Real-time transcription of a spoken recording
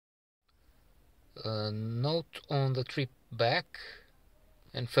A Note on the Trip Back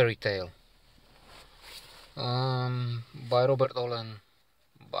and Fairy Tale by Robert Olen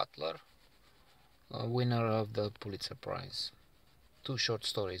Butler, a winner of the Pulitzer Prize. Two short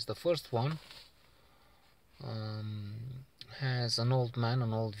stories. The first one has an old man,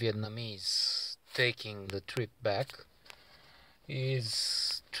 an old Vietnamese, taking the trip back.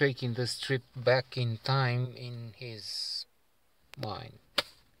 He's taking this trip back in time in his mind,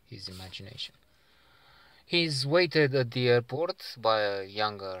 his imagination. He's waited at the airport by a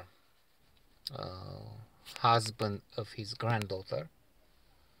younger husband of his granddaughter,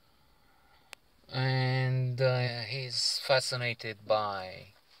 and he's fascinated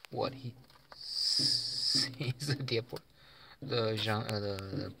by what he sees at the airport.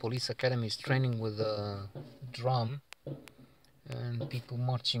 The police academy is training with a drum and people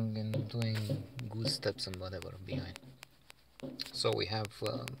marching and doing goose steps and whatever behind. So we have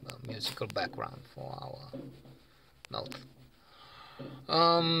a musical background for our note.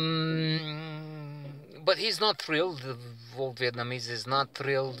 But he's not thrilled. The old Vietnamese is not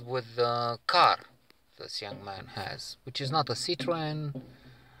thrilled with the car this young man has, which is not a Citroen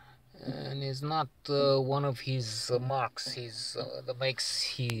and is not one of his marks, the makes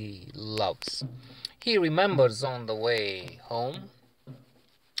he loves. He remembers on the way home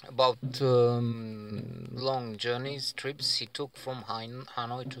about long journeys, trips he took from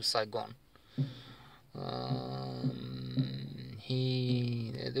Hanoi to Saigon.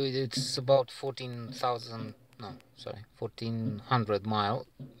 It's about 1,400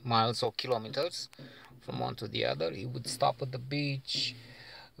 miles or kilometers from one to the other. He would stop at the beach.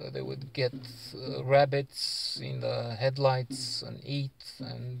 They would get rabbits in the headlights and eat,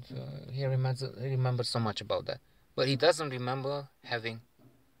 and he remembers so much about that. But he doesn't remember having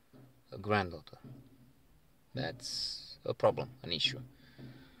a granddaughter. That's a problem, an issue.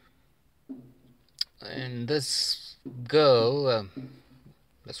 And this girl,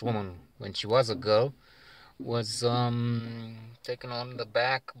 this woman, when she was a girl, was taken on the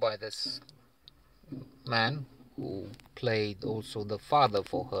back by this man who played also the father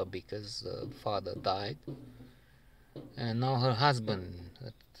for her, because the father died. And now her husband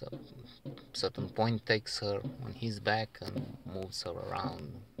at a certain point takes her on his back and moves her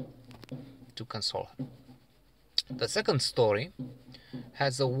around to console her. The second story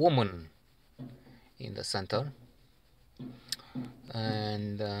has a woman in the center,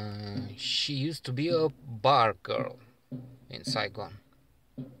 and she used to be a bar girl in Saigon.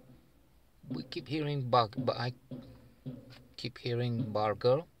 We keep hearing I keep hearing bar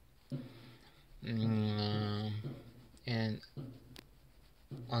girl, and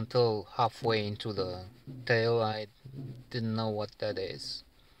until halfway into the tale I didn't know what that is.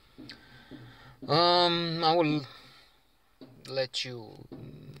 I will let you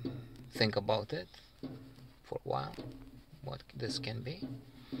think about it for a while, what this can be.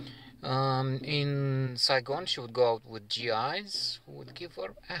 In Saigon, she would go out with GIs who would give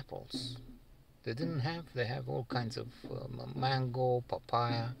her apples. They have all kinds of mango,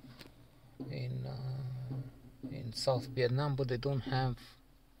 papaya in South Vietnam, but they don't have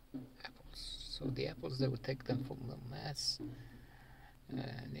apples. So the apples, they would take them from the mess,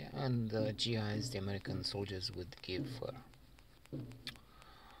 and the GIs, the American soldiers, would give her.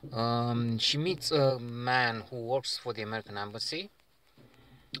 She meets a man who works for the American embassy,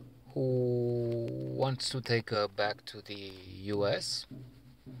 who wants to take her back to the US,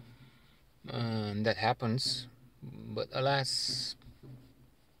 and that happens, but alas,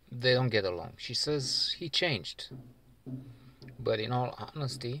 they don't get along. She says he changed, but in all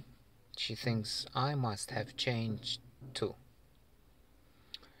honesty, she thinks I must have changed too.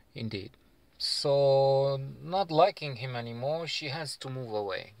 Indeed. So, not liking him anymore, she has to move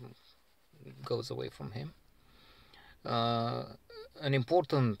away, goes away from him. An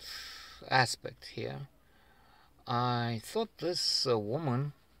important aspect here, I thought this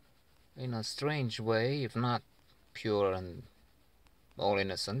woman, in a strange way, if not pure and all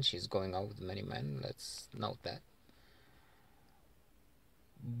innocent, she's going out with many men, let's note that.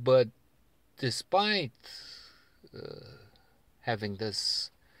 But despite having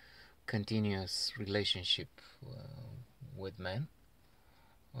this continuous relationship with men,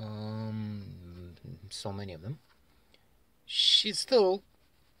 so many of them, she's still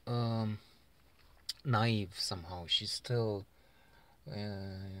naive somehow. She's still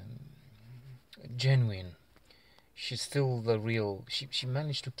genuine. She's still the real. She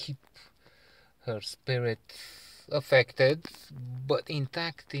managed to keep her spirit affected but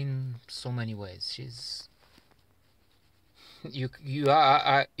intact in so many ways. She's you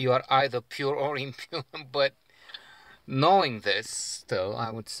are either pure or impure, but Knowing this, still,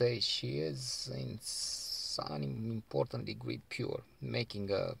 I would say she is in some important degree pure, making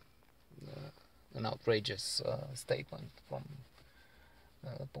an outrageous statement from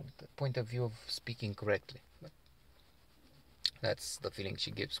point of view of speaking correctly. But that's the feeling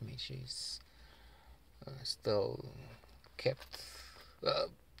she gives me. She's still kept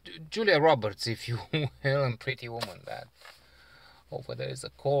Julia Roberts, if you will, and Pretty Woman. That over there is a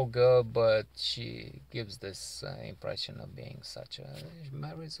cold girl, but she gives this impression of being such a. She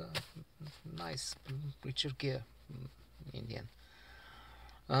marries a nice Richard Gere Indian.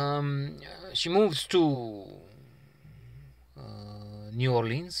 She moves to New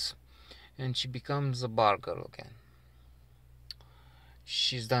Orleans, and she becomes a bar girl again.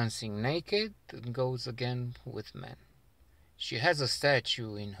 She's dancing naked and goes again with men. She has a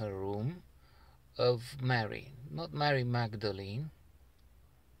statue in her room of Mary, not Mary Magdalene,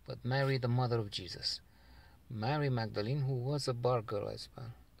 but Mary, the mother of Jesus. Mary Magdalene, who was a bar girl as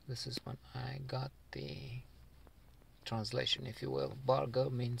well. This is when I got the translation, if you will. Bar girl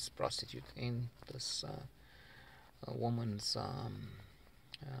means prostitute in this woman's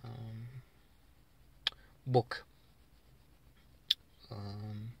book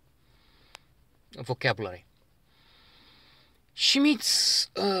vocabulary. She meets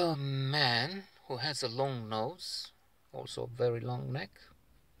a man who has a long nose, also a very long neck,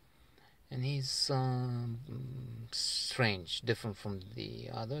 and he's strange, different from the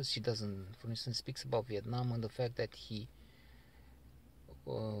others. She doesn't, for instance, speaks about Vietnam and the fact that he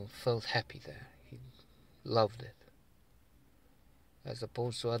felt happy there. He loved it. As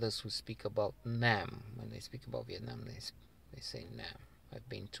opposed to others who speak about Nam. When they speak about Vietnam, they say Nam. I've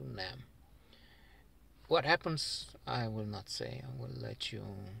been to Nam. What happens, I will not say. I will let you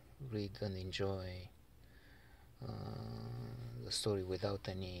read and enjoy the story without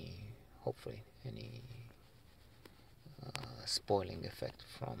any, hopefully, any spoiling effect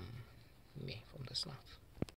from me, from the snuff.